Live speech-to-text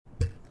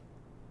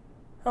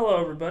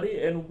Hello,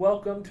 everybody, and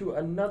welcome to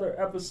another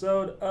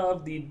episode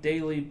of the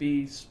Daily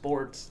B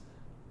Sports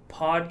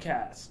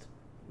Podcast.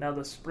 Now,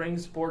 the spring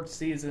sports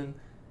season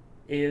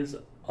is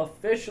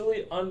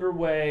officially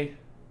underway,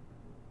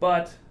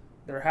 but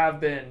there have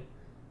been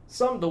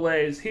some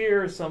delays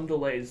here, some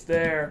delays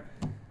there,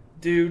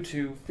 due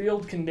to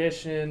field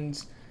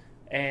conditions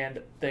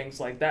and things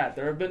like that.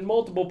 There have been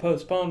multiple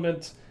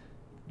postponements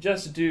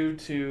just due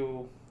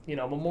to,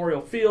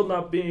 Memorial Field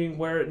not being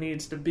where it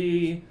needs to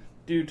be,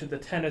 due to the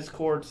tennis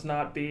courts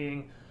not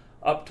being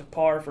up to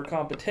par for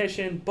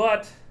competition,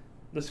 but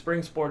the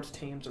spring sports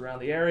teams around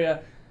the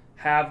area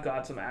have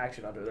got some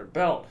action under their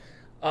belt.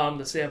 The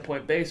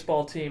Sandpoint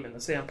baseball team and the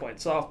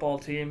Sandpoint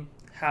softball team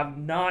have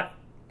not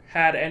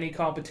had any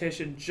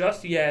competition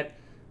just yet,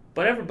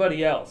 but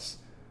everybody else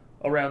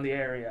around the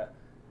area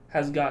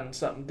has gotten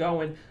something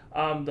going.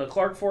 The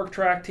Clark Fork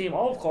track team,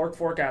 all of Clark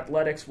Fork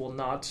athletics will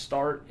not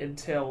start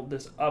until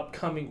this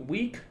upcoming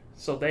week,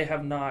 so they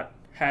have not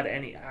had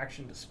any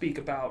action to speak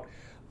about.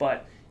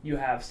 But you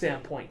have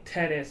Sandpoint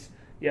tennis,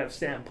 you have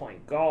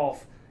Sandpoint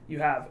golf, you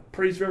have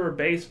Priest River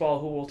baseball,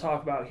 who we'll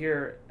talk about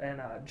here in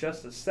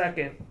just a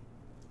second,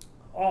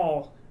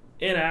 all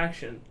in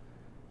action.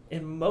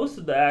 And most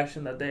of the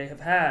action that they have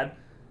had,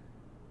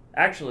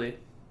 actually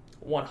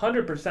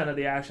 100% of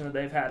the action that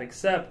they've had,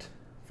 except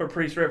for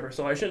Priest River,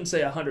 so I shouldn't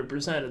say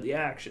 100% of the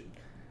action,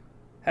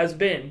 has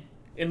been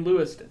in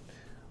Lewiston,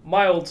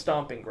 my old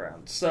stomping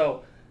ground.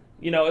 So,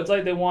 it's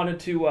like they wanted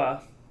to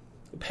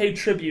pay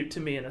tribute to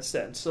me in a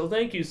sense. So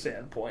thank you,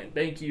 Sandpoint.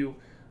 Thank you,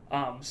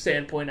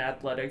 Sandpoint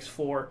Athletics,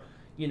 for,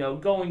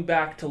 going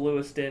back to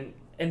Lewiston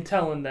and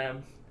telling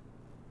them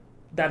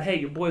that, hey,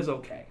 your boy's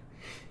okay.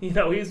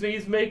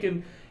 He's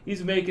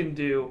making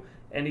do,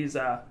 and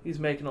he's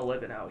making a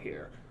living out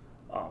here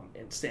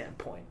in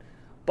Sandpoint.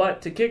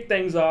 But to kick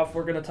things off,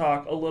 we're going to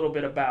talk a little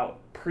bit about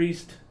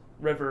Priest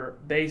River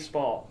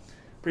baseball.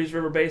 Priest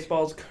River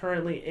baseball is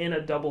currently in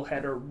a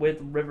doubleheader with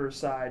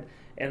Riverside,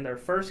 and their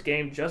first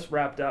game just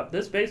wrapped up.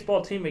 This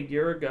baseball team a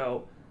year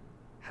ago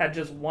had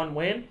just one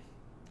win,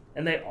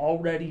 and they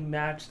already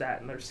matched that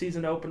in their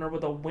season opener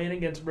with a win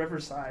against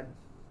Riverside,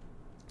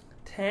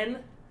 10-4.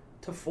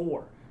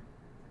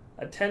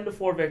 A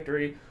 10-4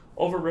 victory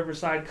over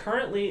Riverside.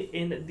 Currently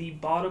in the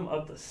bottom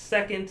of the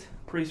second,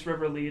 Priest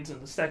River leads in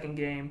the second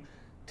game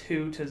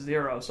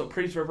 2-0. So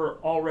Priest River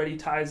already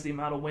ties the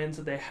amount of wins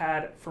that they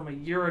had from a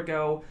year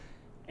ago,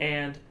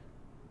 and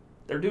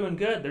they're doing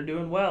good. They're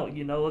doing well.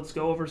 Let's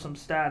go over some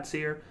stats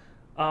here.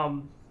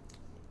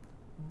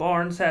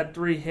 Barnes had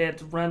 3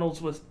 hits. Reynolds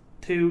with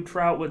 2.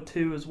 Trout with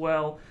 2 as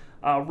well.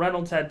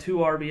 Reynolds had 2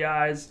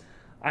 RBIs.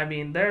 I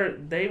mean,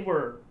 they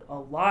were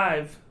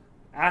alive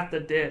at the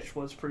dish,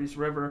 was Priest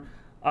River.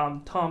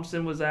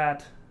 Thompson was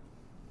at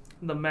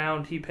the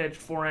mound. He pitched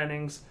 4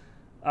 innings.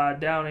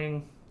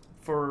 Downing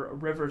for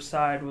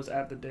Riverside was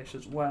at the dish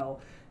as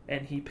well,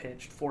 and he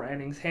pitched 4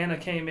 innings. Hanna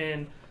came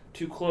in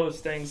to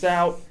close things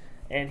out,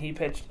 and he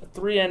pitched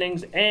 3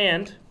 innings,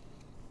 and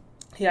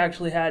he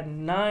actually had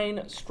 9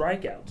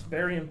 strikeouts.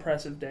 Very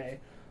impressive day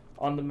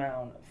on the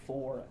mound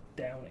for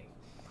Downing.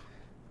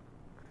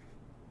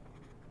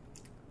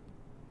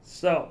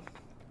 So,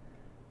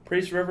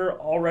 Priest River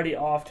already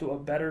off to a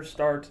better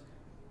start,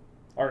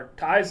 or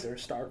ties their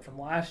start from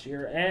last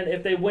year, and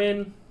if they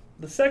win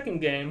the second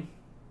game,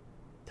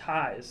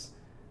 ties.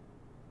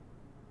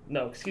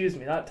 No, excuse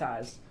me, not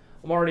ties.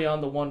 I'm already on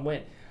the 1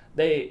 win.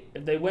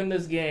 If they win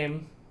this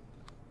game,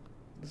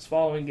 this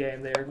following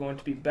game, they are going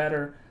to be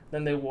better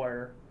than they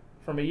were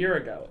from a year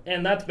ago.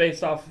 And that's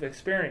based off of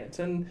experience.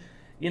 And,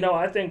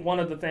 I think one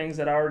of the things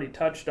that I already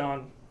touched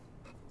on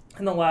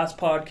in the last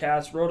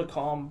podcast, wrote a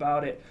column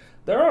about it,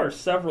 there are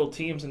several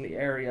teams in the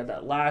area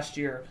that last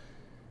year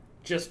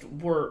just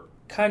were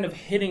kind of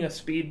hitting a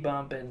speed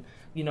bump. And,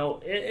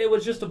 it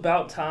was just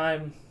about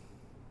time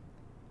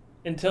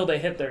until they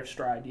hit their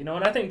stride, and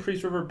I think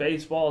Priest River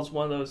baseball is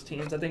one of those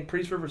teams. I think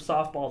Priest River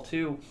softball,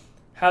 too,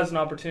 has an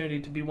opportunity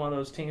to be one of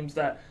those teams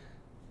that,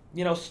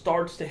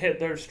 starts to hit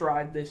their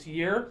stride this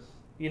year.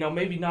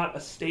 Maybe not a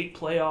state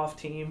playoff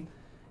team,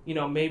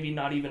 maybe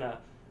not even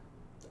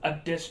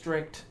a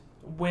district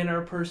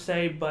winner per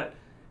se, but,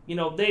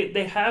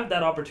 they have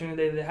that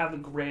opportunity. They have the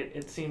grit,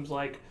 it seems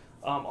like,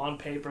 on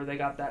paper. They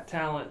got that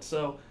talent.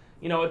 So,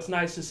 it's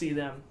nice to see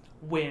them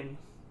win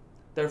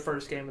their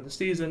first game of the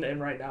season, and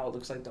right now it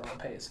looks like they're on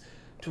pace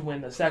to win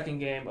the second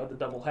game of the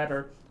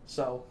doubleheader.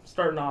 So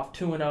starting off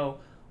 2-0,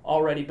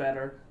 already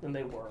better than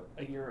they were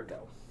a year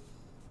ago.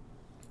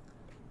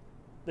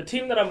 The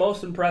team that I'm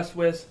most impressed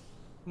with,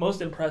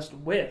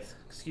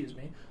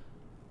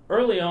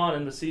 early on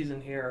in the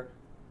season here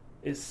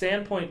is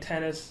Sandpoint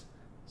tennis,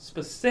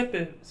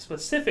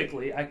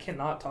 specifically, I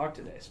cannot talk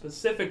today,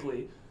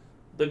 specifically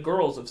the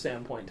girls of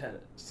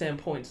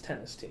Sandpoint's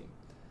tennis team.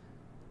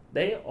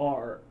 They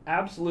are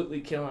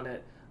absolutely killing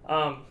it.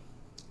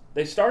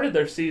 They started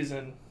their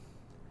season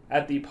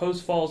at the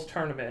Post Falls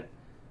tournament,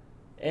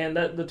 and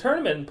the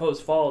tournament in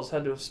Post Falls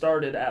had to have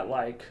started at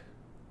like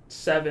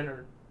 7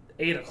 or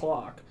 8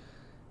 o'clock,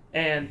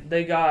 and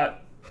they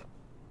got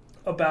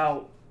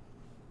about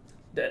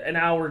an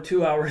hour,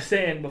 2 hours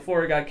in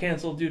before it got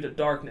canceled due to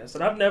darkness.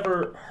 And I've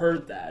never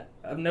heard that.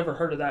 I've never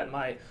heard of that in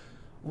my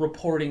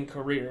reporting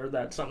career,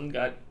 that something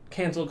got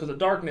canceled because of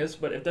darkness.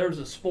 But if there was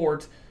a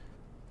sport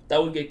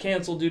that would get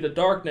canceled due to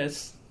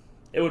darkness,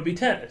 it would be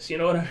tennis. You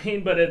know what I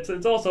mean? But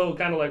it's also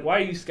kind of like, why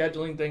are you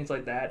scheduling things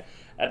like that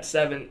at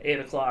 7, 8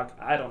 o'clock?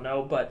 I don't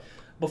know. But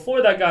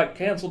before that got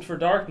canceled for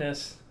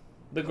darkness,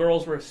 the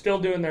girls were still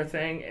doing their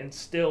thing and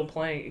still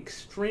playing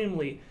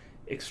extremely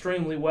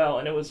well,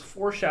 and it was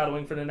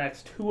foreshadowing for the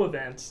next 2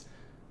 events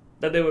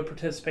that they would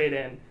participate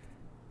in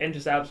and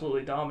just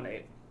absolutely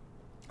dominate.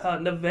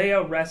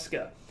 Nevaeh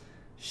Reska,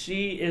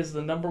 she is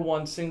the number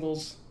 1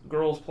 singles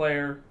girls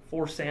player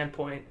for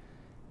Sandpoint,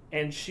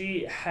 and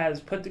she has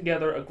put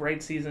together a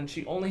great season.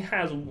 She only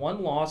has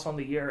 1 loss on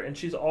the year, and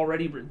she's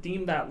already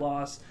redeemed that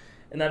loss,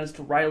 and that is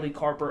to Riley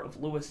Carper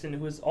of Lewiston,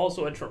 who is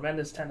also a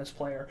tremendous tennis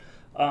player.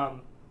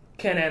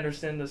 Ken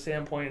Anderson, the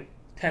Sandpoint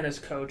tennis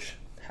coach,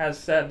 has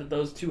said that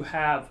those two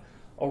have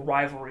a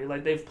rivalry.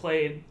 Like, they've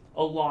played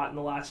a lot in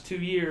the last 2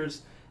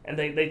 years, and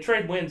they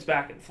trade wins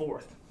back and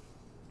forth.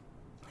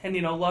 And,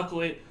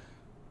 luckily,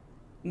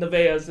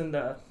 Nevaeh's in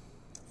the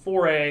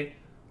 4A,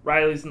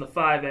 Riley's in the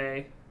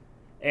 5A,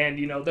 and,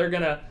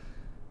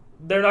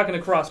 they're not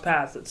gonna cross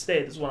paths at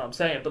state, is what I'm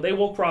saying, but they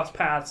will cross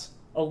paths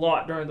a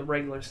lot during the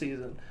regular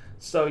season.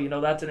 So,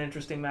 that's an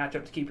interesting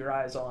matchup to keep your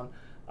eyes on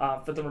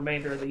for the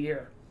remainder of the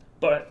year.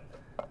 But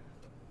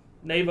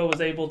Nevaeh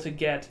was able to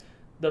get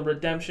the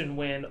redemption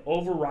win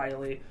over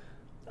Riley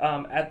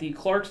at the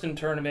Clarkston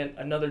tournament,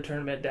 another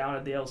tournament down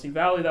at the LC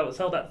Valley that was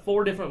held at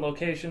 4 different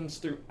locations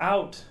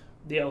throughout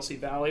the LC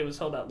Valley. It was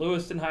held at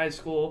Lewiston High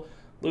School,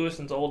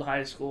 Lewiston's old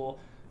high school,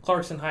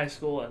 Clarkston High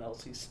School, and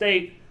LC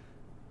State.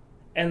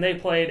 And they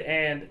played,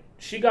 and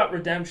she got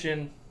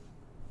redemption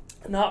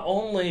not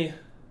only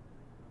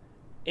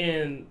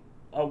in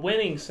a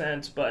winning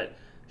sense, but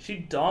she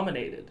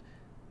dominated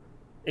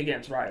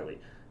against Riley.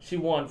 She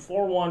won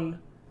 4-1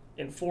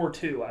 and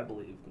 4-2, I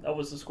believe. That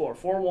was the score,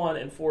 4-1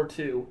 and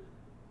 4-2.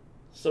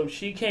 So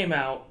she came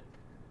out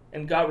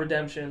and got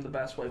redemption in the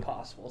best way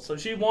possible. So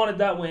she wanted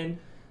that win,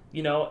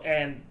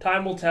 and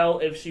time will tell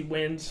if she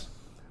wins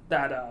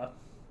that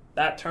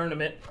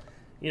tournament.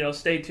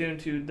 Stay tuned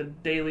to the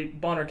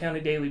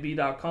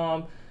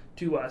BonnerCountyDailyBee.com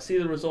to see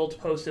the results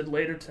posted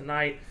later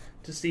tonight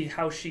to see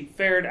how she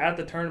fared at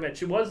the tournament.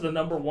 She was the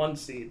number 1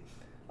 seed.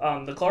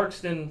 At the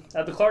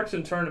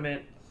Clarkston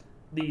tournament,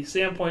 the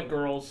Sandpoint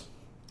girls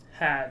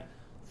had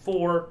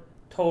 4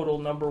 total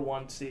number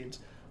 1 seeds,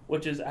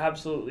 which is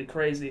absolutely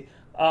crazy.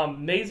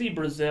 Maisie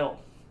Brazil,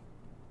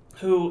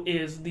 who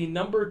is the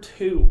number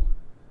 2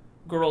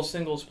 girls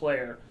singles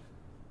player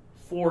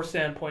for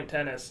Sandpoint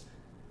Tennis,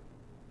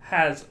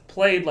 has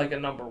played like a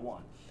number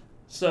 1.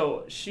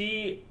 So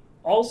she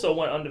also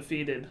went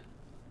undefeated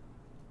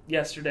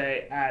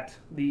yesterday at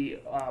the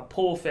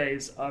pool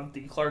phase of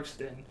the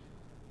Clarkston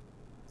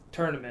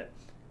tournament.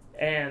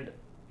 And,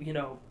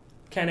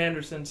 Ken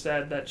Anderson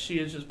said that she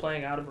is just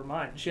playing out of her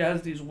mind. She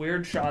has these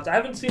weird shots. I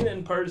haven't seen it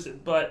in person,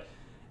 but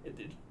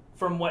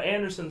from what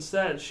Anderson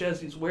said, she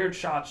has these weird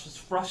shots, just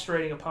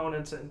frustrating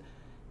opponents, and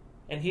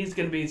he's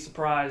going to be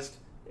surprised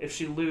if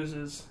she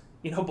loses,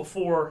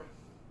 before,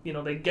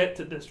 they get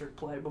to district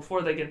play,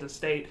 before they get to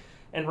state.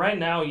 And right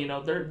now,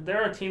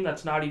 they're a team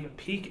that's not even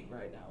peaking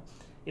right now.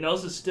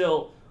 This is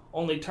still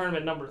only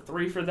tournament number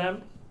 3 for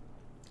them,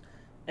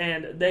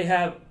 and they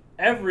have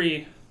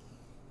every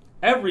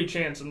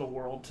chance in the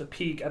world to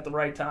peak at the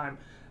right time,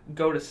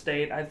 go to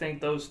state. I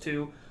think those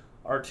two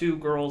are 2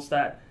 girls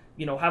that,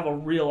 have a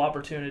real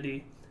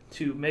opportunity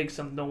to make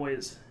some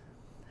noise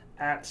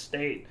at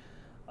state.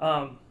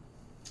 So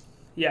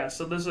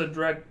this is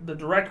the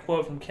direct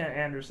quote from Ken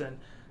Anderson.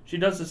 She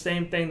does the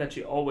same thing that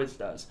she always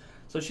does.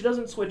 So she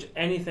doesn't switch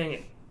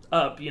anything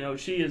up.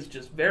 She is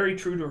just very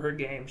true to her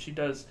game. She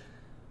does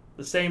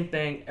the same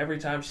thing every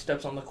time she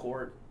steps on the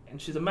court,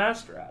 and she's a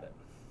master at it.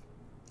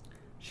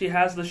 She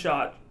has the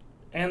shot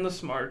and the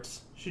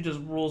smarts. She just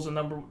rules the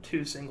number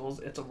 2 singles.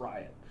 It's a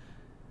riot.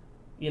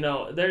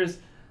 There's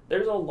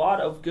a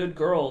lot of good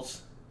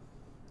girls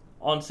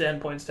on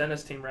Sandpoint's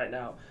tennis team right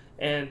now.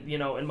 And,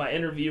 in my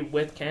interview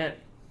with Kent,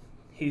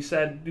 he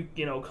said,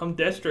 come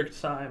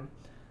district time,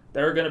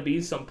 there are going to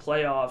be some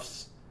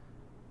playoffs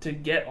to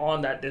get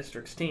on that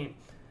district's team.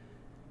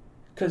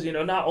 Because,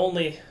 not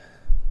only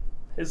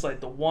is like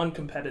the 1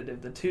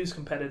 competitive, the 2's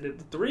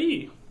competitive,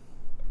 the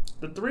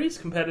 3's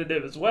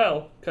competitive as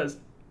well, because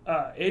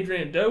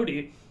Adrienne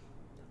Doty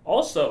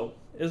also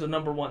is a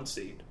number 1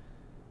 seed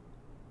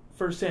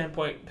for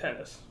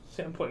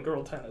Sandpoint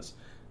girl tennis.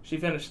 She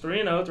finished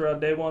 3-0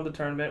 throughout day 1 of the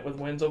tournament with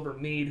wins over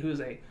Meade,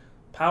 who's a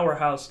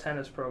powerhouse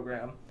tennis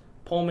program,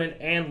 Pullman,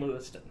 and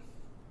Lewiston.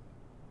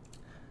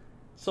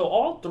 So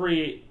all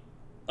 3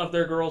 of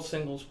their girls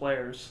singles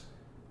players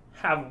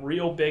have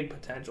real big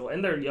potential,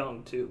 and they're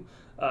young too.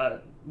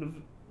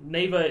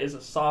 Nevaeh is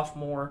a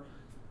sophomore.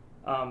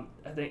 I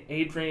think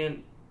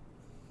Adrienne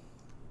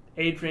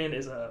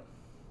is a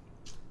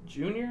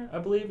junior, I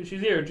believe.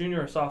 She's either a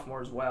junior or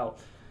sophomore as well.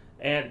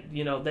 And,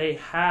 they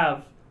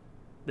have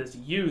this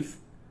youth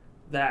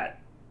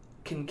that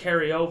can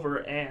carry over,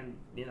 and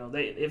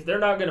if they're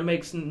not going to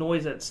make some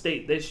noise at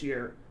state this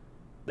year,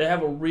 they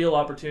have a real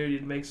opportunity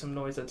to make some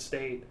noise at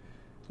state,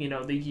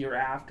 the year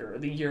after,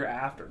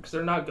 because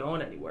they're not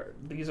going anywhere.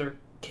 These are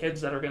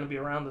kids that are going to be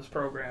around this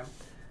program,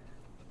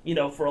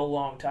 for a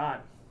long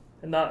time.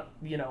 And not,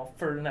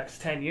 for the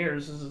next 10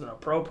 years. This isn't a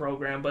pro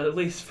program, but at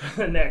least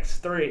for the next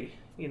 3,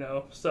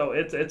 So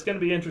it's going to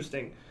be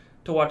interesting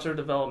to watch their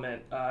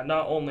development,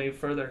 not only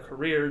for their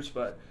careers,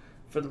 but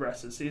for the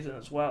rest of the season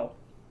as well.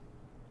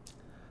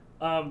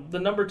 The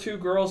number 2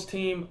 girls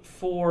team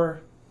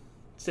for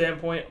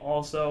Sandpoint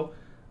also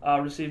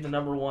received the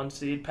number 1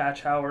 seed,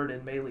 Patch Howard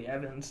and Maylee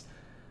Evans.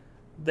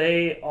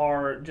 They're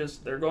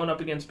going up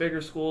against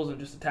bigger schools and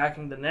just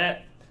attacking the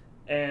net,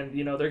 and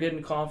they're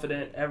getting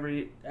confident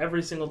every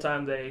single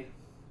time they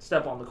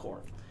step on the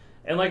court.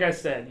 And like I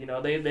said,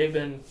 they've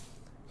been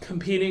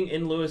competing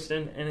in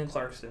Lewiston and in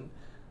Clarkston,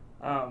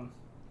 and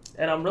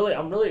I'm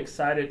really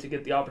excited to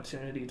get the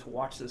opportunity to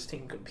watch this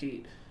team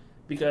compete,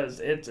 because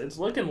it's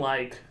looking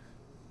like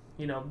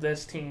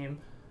this team,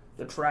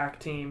 the track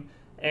team,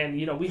 and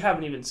we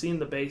haven't even seen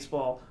the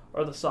baseball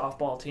or the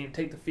softball team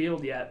take the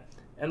field yet,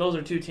 and those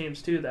are 2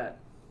 teams too that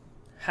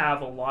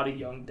have a lot of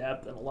young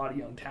depth and a lot of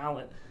young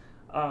talent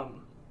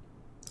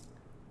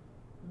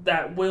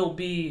that will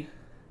be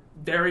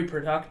very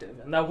productive,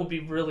 and that will be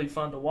really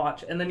fun to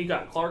watch. And then you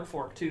got Clark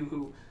Fork too,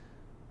 who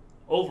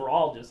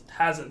overall just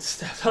hasn't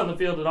stepped on the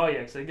field at all yet,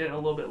 because they're getting a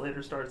little bit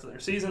later starts of their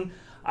season.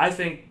 I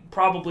think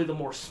probably the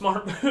more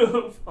smart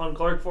move on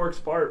Clark Fork's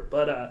part,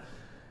 but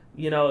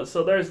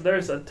so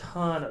there's a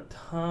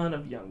ton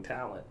of young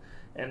talent,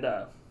 and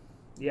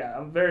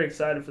I'm very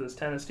excited for this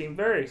tennis team.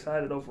 Very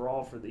excited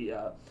overall for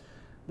the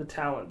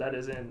talent that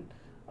is in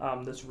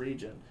this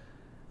region.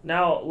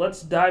 Now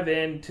let's dive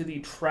into the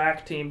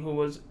track team, who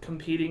was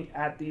competing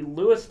at the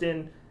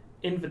Lewiston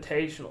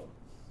Invitational.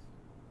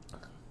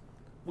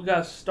 We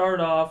got to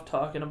start off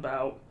talking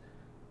about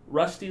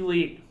Rusty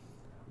Lee.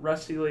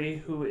 Rusty Lee,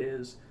 who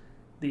is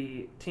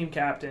the team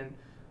captain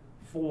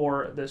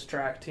for this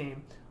track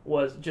team,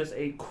 was just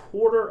a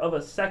quarter of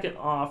a second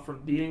off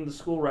from beating the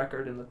school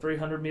record in the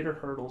 300-meter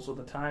hurdles with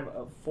a time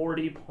of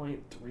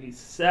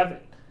 40.37.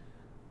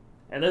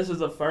 And this is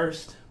the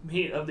first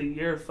meet of the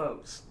year,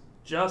 folks.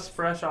 Just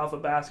fresh off a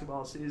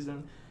basketball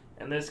season,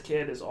 and this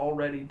kid is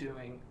already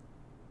doing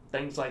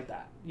things like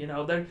that.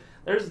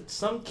 There's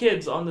some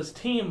kids on this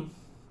team,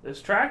 this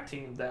track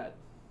team, that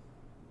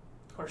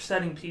are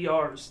setting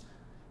PRs,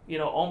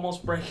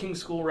 almost breaking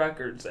school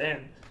records,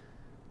 and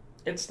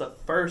it's the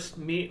first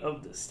meet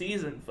of the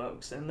season,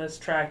 folks. And this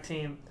track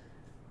team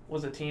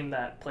was a team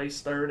that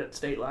placed 3rd at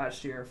state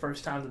last year,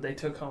 first time that they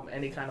took home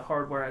any kind of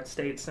hardware at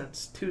state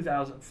since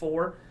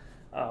 2004.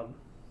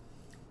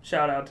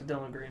 Shout out to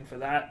Dylan Green for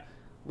that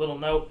little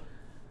note.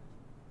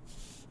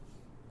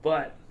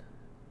 But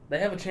they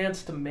have a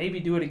chance to maybe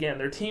do it again.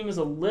 Their team is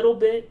a little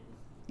bit,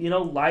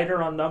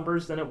 lighter on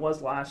numbers than it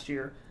was last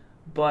year,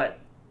 but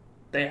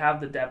they have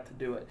the depth to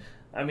do it.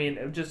 I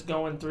mean, just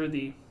going through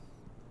the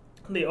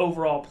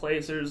overall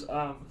placers,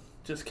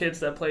 just kids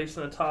that placed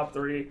in the top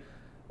 3.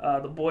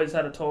 The boys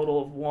had a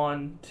total of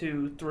 1,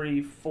 2,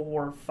 3,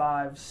 4,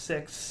 5,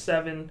 6,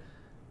 7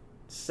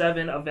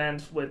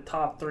 events with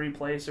top 3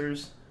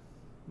 placers.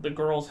 The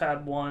girls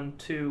had 1,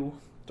 2,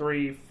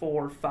 3,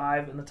 4,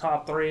 5 in the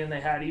top 3, and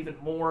they had even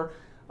more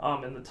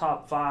in the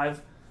top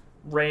 5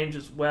 range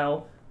as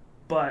well.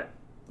 But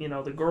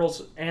the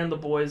girls and the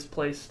boys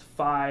placed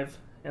 5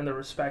 in their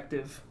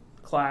respective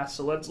class.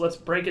 So let's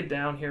break it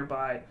down here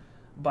by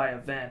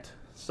event.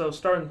 So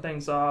starting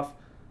things off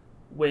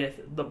with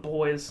the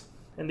boys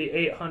in the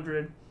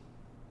 800,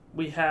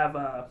 we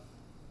have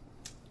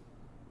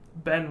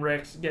Ben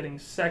Ricks getting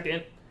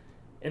 2nd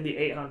in the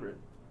 800.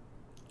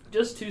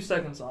 Just 2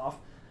 seconds off,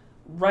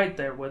 right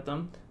there with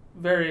them.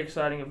 Very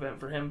exciting event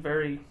for him.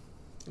 Very,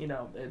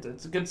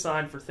 it's a good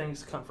sign for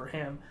things to come for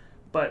him.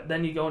 But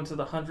then you go into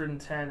the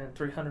 110 and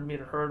 300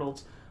 meter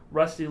hurdles.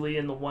 Rusty Lee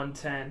in the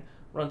 110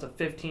 runs a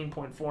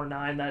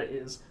 15.49. That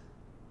is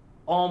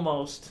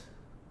almost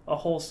a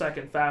whole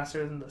second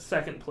faster than the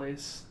second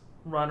place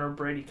runner,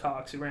 Brady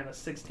Cox, who ran a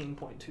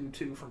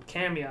 16.22 from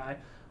Cami,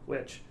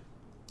 which,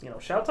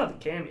 shouts out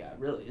to Cami,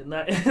 really, in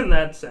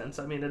that sense.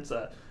 I mean, it's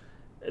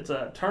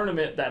a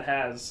tournament that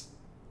has,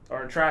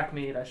 or a track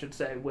meet, I should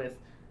say, with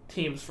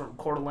teams from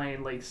Coeur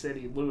d'Alene, Lake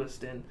City,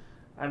 Lewiston.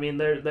 I mean,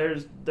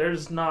 there's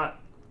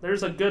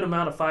a good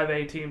amount of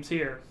 5A teams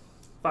here,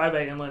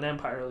 5A Inland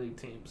Empire League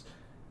teams,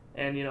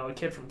 and a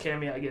kid from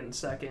Cami getting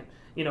 2nd,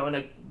 and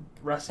a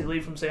Rusty Lee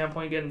from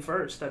Sandpoint getting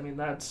 1st. I mean,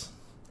 that's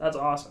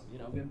awesome.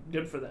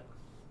 Good for them.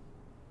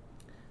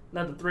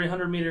 Now the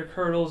 300 meter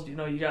hurdles, you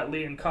got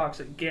Lee and Cox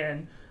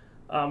again.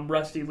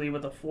 Rusty Lee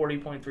with a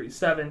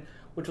 40.37,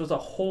 which was a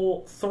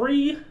whole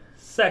 3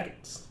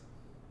 seconds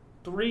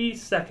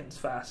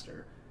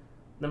faster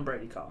than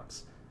Brady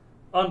Cox.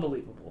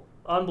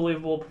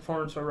 Unbelievable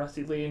performance by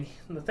Rusty Lee.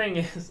 And the thing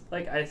is,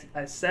 like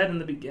I said in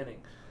the beginning,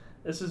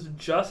 this is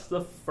just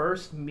the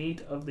first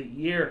meet of the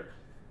year.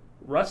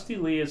 Rusty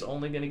Lee is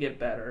only going to get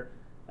better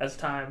as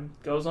time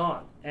goes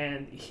on.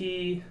 And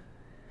he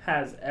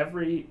has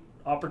every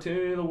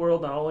opportunity in the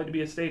world not only to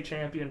be a state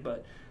champion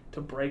but to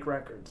break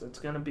records. It's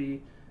gonna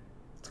be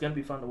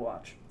fun to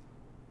watch.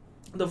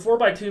 The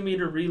 4x2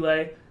 meter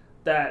relay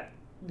that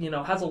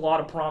has a lot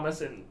of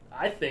promise, and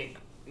I think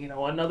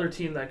another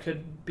team that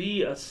could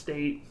be a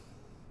state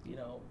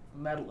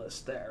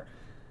medalist there.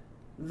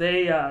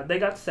 They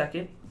got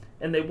second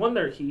and they won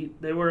their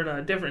heat. They were in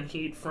a different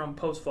heat from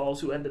Post Falls,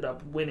 who ended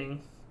up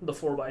winning the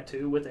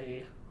 4x2 with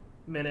a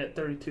minute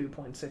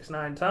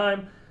 32.69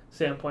 time.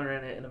 Sandpoint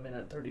ran it in a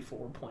minute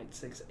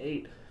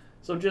 34.68.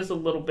 So just a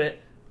little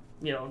bit,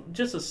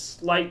 just a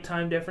slight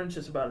time difference,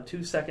 just about a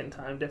 2-second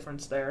time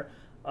difference there.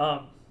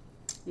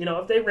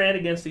 If they ran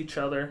against each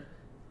other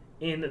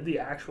in the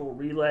actual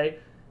relay,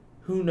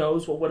 who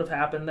knows what would have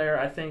happened there.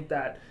 I think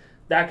that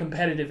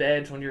competitive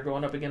edge when you're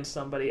going up against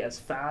somebody as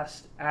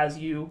fast as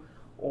you,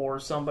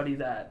 or somebody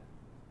that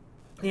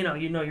you're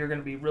going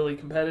to be really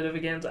competitive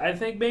against, I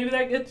think maybe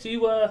that gets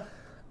you a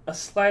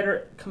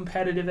slighter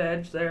competitive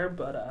edge there,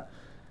 but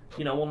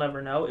we'll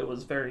never know. It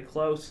was very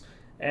close,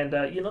 and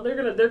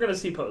they're gonna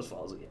see Post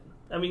Falls again.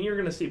 I mean, you're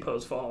gonna see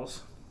Post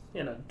Falls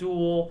in a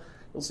duel.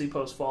 You'll see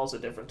Post Falls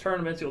at different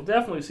tournaments. You'll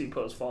definitely see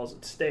Post Falls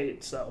at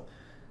state. So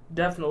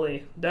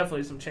definitely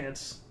some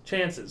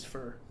chances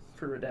for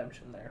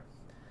redemption there.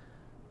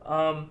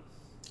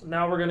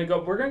 Now we're gonna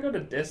go to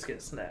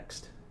discus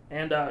next,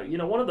 and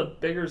one of the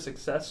bigger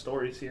success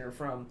stories here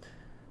from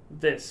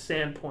this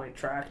Sandpoint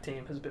track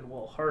team has been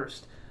Will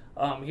Hurst.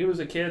 He was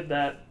a kid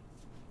that,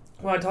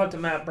 when I talked to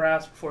Matt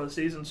Brass before the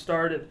season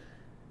started,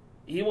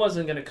 he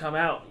wasn't going to come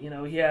out.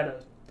 He had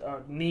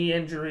a knee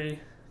injury.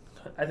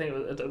 I think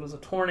it was a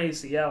torn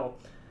ACL,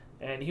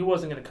 and he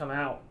wasn't going to come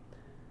out.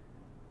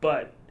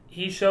 But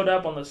he showed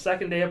up on the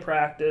second day of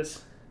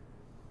practice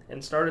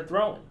and started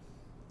throwing.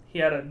 He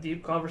had a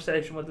deep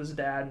conversation with his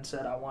dad and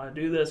said, "I want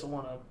to do this. I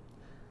want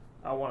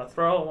to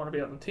throw. I want to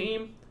be on the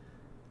team."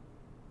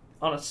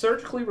 On a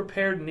surgically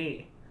repaired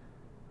knee,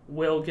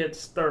 Will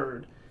gets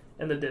third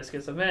in the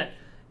discus event.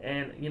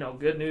 And,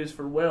 good news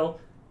for Will.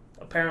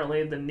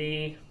 Apparently the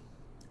knee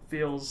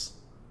feels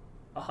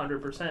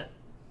 100%.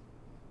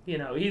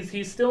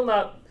 He's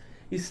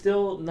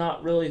still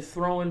not really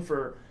throwing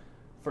for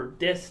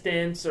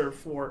distance or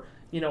for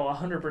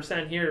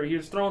 100% here. He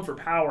was throwing for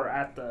power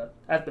at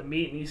the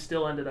meet, and he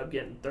still ended up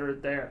getting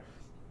third there.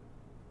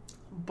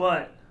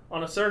 But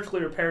on a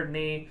surgically repaired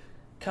knee,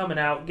 coming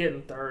out,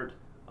 getting third,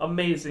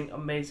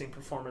 amazing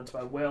performance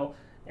by Will,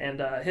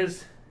 and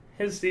his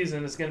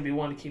season is going to be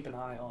one to keep an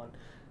eye on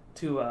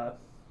to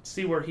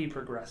see where he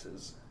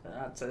progresses.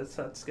 That's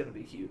going to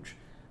be huge.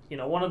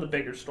 One of the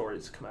bigger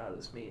stories to come out of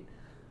this meet.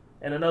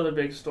 And another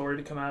big story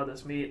to come out of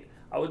this meet,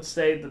 I would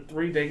say the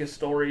three biggest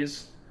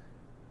stories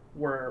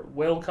were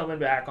Will coming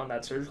back on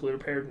that surgically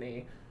repaired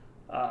knee,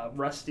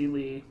 Rusty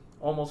Lee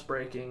almost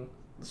breaking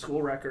the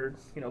school record,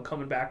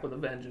 coming back with a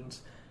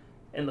vengeance.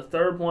 And the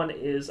third one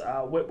is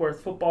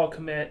Whitworth football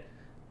commit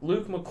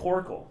Luke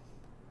McCorkle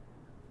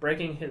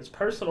breaking his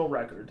personal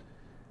record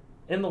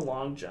in the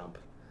long jump,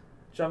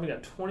 jumping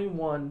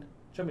 21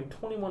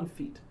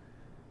 feet.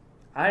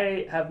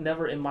 I have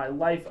never in my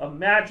life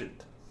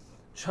imagined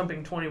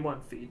jumping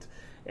 21 feet,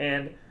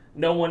 and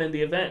no one in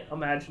the event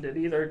imagined it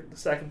either. The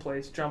second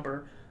place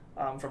jumper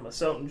from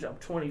Asotin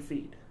jumped 20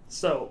 feet.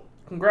 So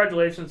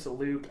congratulations to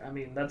Luke. I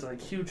mean, that's a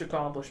huge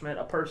accomplishment,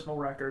 a personal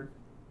record.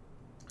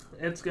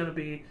 It's going to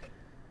be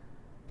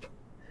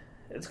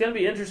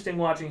interesting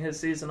watching his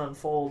season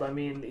unfold. I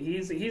mean,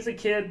 he's a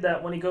kid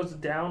that when he goes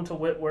down to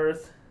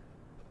Whitworth,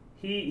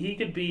 he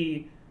could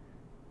be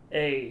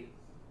a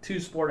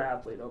two-sport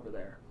athlete over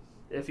there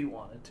if he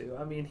wanted to.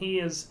 I mean, he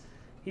is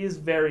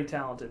very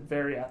talented,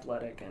 very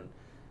athletic, and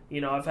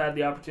I've had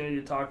the opportunity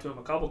to talk to him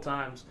a couple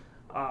times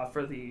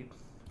for the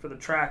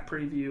track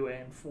preview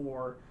and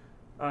for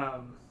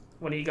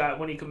when he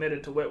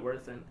committed to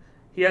Whitworth, and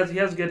he has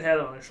a good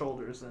head on his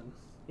shoulders, and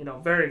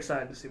very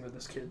excited to see where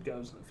this kid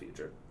goes in the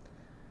future.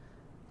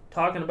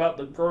 Talking about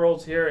the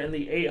girls here in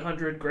the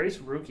 800, Grace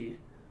Rookie.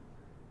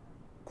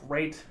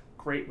 Great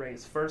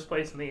race. First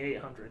place in the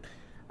 800.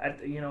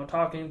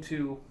 Talking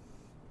to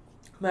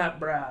Matt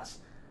Brass,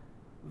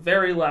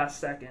 very last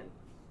second,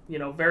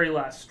 very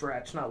last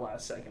stretch, not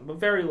last second, but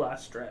very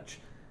last stretch,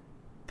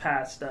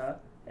 past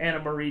Anna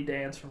Marie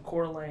Dance from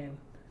Coeur d'Alene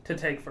to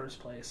take first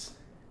place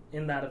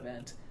in that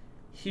event.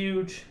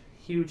 Huge,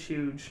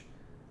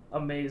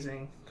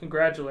 amazing.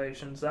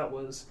 Congratulations. That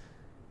was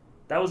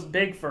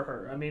big for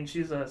her. I mean,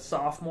 she's a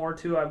sophomore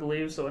too, I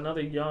believe, so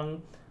another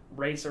young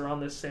racer on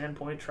this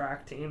Sandpoint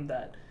track team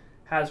that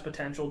has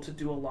potential to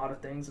do a lot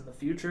of things in the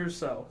future.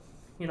 So,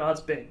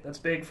 that's big. That's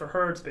big for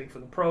her. It's big for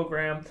the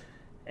program,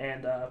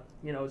 and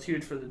it's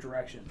huge for the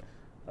direction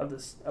of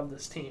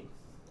this team.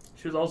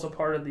 She was also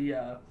part of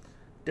the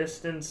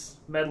distance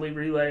medley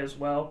relay as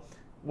well,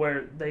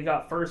 where they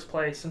got first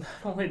place. And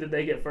not only did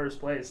they get first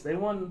place, they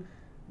won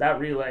that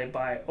relay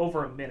by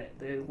over a minute.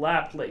 They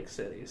lapped Lake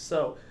City.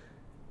 So,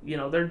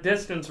 their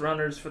distance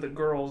runners for the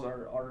girls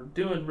are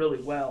doing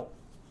really well.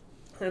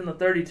 In the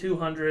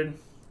 3200,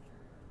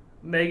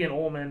 Megan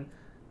Ullman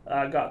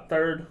got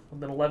third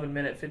with an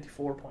 11-minute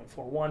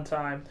 54.41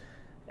 time.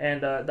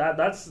 And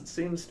that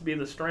seems to be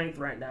the strength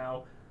right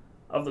now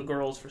of the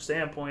girls for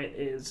Sandpoint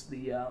is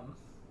the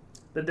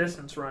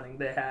distance running.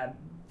 They had,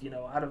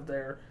 out of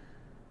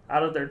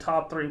their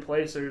top three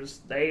placers,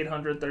 the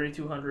 800,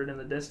 3200, and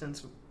the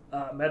distance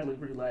medley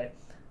relay,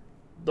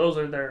 those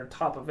are their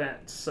top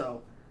events.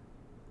 So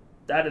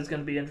that is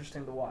going to be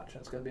interesting to watch.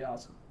 It's going to be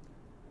awesome.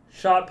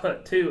 Shot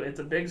put, too. It's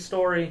a big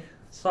story.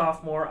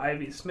 Sophomore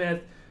Ivy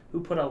Smith,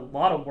 who put a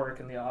lot of work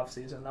in the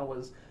offseason. That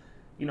was,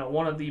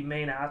 one of the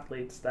main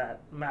athletes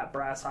that Matt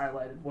Brass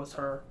highlighted was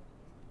her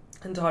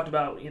and talked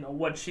about,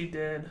 what she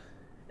did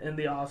in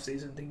the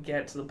offseason to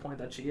get to the point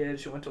that she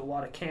is. She went to a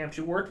lot of camps.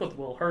 She worked with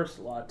Will Hurst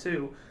a lot,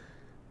 too,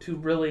 to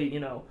really,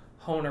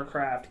 hone her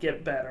craft,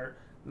 get better,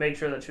 make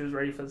sure that she was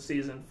ready for the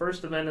season.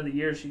 First event of the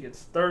year, she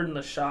gets third in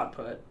the shot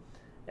put.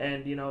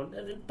 And,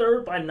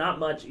 third by not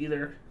much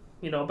either,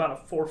 about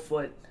a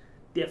 4-foot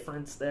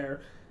difference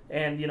there.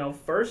 And,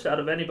 first out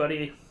of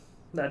anybody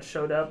that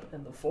showed up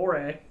in the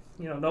 4A,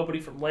 nobody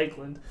from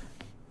Lakeland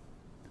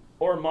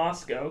or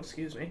Moscow,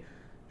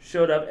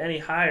 showed up any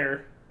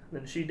higher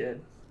than she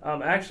did.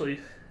 Actually,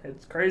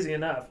 it's crazy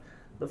enough.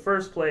 The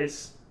first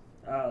place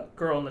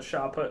girl in the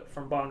shot put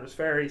from Bonners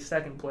Ferry,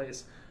 second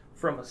place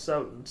from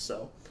Asotin.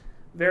 So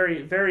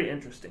very, very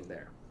interesting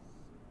there.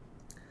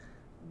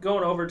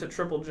 Going over to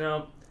triple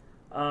jump,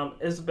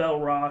 Isabel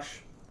Roche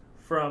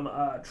from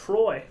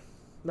Troy.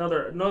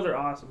 Another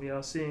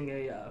awesome, seeing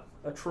a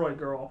Troy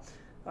girl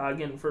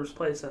getting first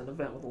place at an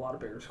event with a lot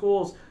of bigger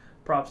schools.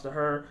 Props to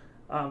her.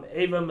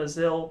 Ava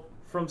Mazil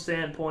from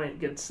Sandpoint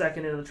gets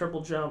second in the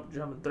triple jump,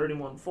 jumping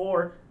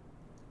 31.4.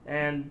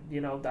 And,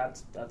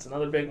 that's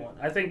another big one.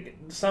 I think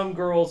some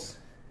girls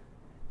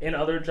in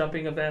other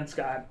jumping events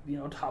got,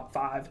 top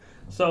 5.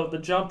 So the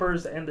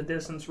jumpers and the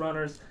distance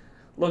runners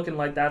looking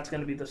like that's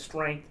going to be the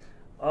strength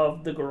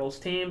of the girls'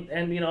 team.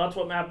 And, that's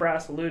what Matt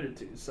Brass alluded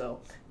to.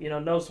 So,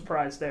 no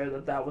surprise there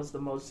that was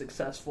the most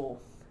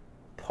successful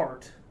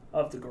part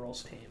of the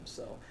girls' team.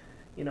 So,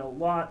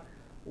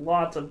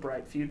 lots of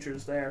bright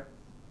futures there.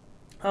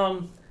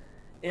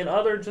 In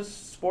other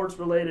just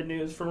sports-related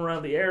news from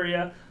around the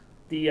area,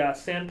 the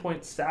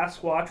Sandpoint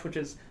Sasquatch, which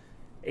is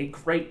a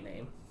great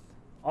name,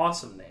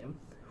 awesome name.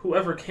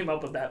 Whoever came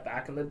up with that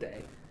back in the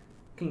day,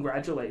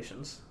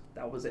 congratulations.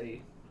 That was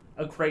a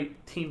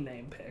great team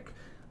name pick.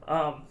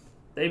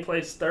 They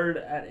placed third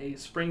at a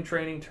spring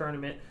training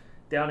tournament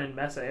down in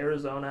Mesa,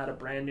 Arizona at a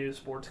brand new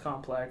sports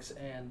complex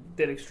and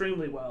did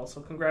extremely well, so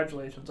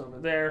congratulations over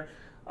there.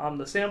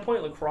 The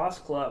Sandpoint Lacrosse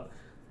Club,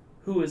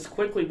 who is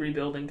quickly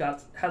rebuilding,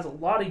 has a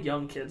lot of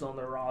young kids on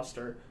their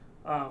roster.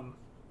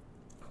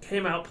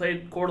 Came out,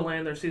 played Coeur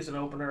d'Alene their season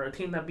opener, a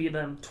team that beat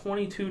them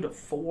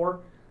 22-4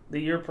 the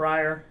year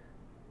prior,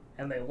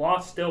 and they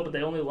lost still, but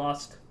they only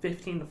lost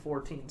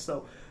 15-14.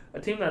 So a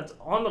team that's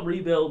on the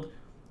rebuild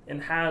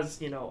and has,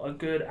 a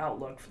good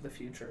outlook for the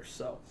future.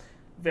 So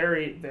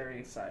very, very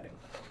exciting.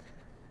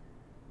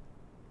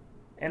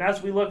 And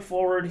as we look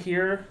forward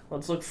here,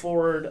 let's look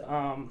forward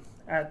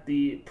at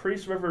the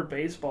Priest River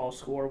baseball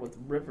score with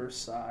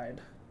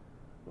Riverside.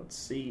 Let's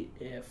see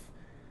if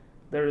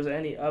there's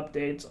any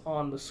updates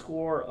on the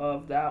score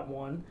of that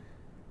one.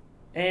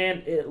 And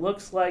it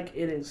looks like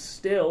it is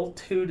still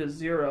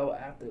 2-0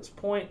 at this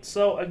point.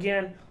 So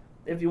again,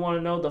 if you want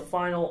to know the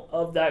final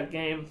of that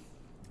game,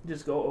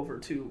 just go over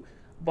to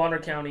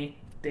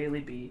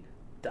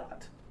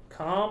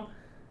BonnerCountyDailyBee.com.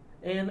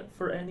 And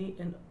for any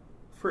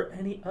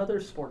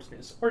other sports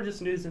news or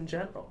just news in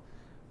general,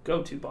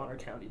 go to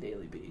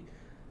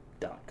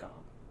BonnerCountyDailyBee.com.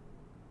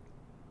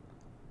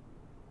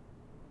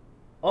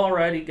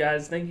 Alrighty,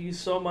 guys, thank you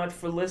so much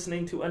for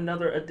listening to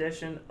another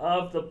edition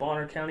of the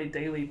Bonner County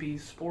Daily Bee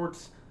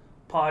Sports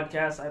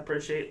Podcast. I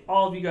appreciate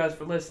all of you guys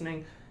for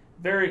listening.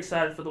 Very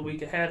excited for the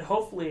week ahead.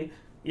 Hopefully,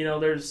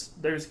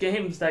 there's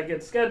games that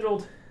get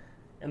scheduled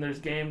and there's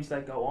games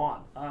that go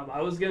on.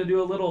 I was going to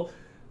do a little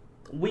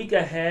week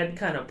ahead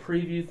kind of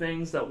preview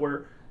things that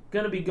were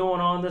going to be going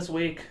on this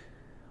week,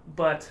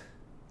 but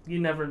you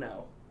never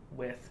know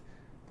with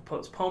the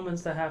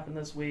postponements that happen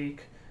this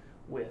week,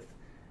 with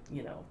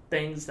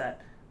things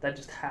that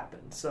just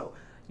happen. So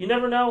you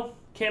never know,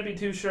 can't be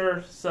too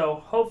sure. So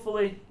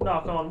hopefully,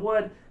 knock on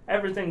wood,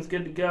 everything's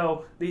good to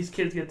go. These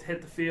kids get to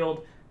hit the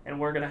field, and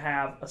we're going to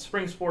have a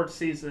spring sports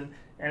season,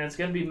 and it's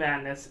going to be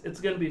madness. It's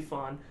going to be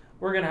fun.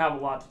 We're going to have a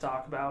lot to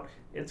talk about.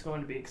 It's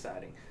going to be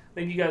exciting.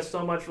 Thank you guys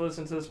so much for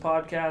listening to this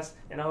podcast,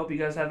 and I hope you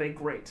guys have a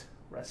great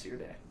rest of your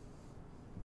day.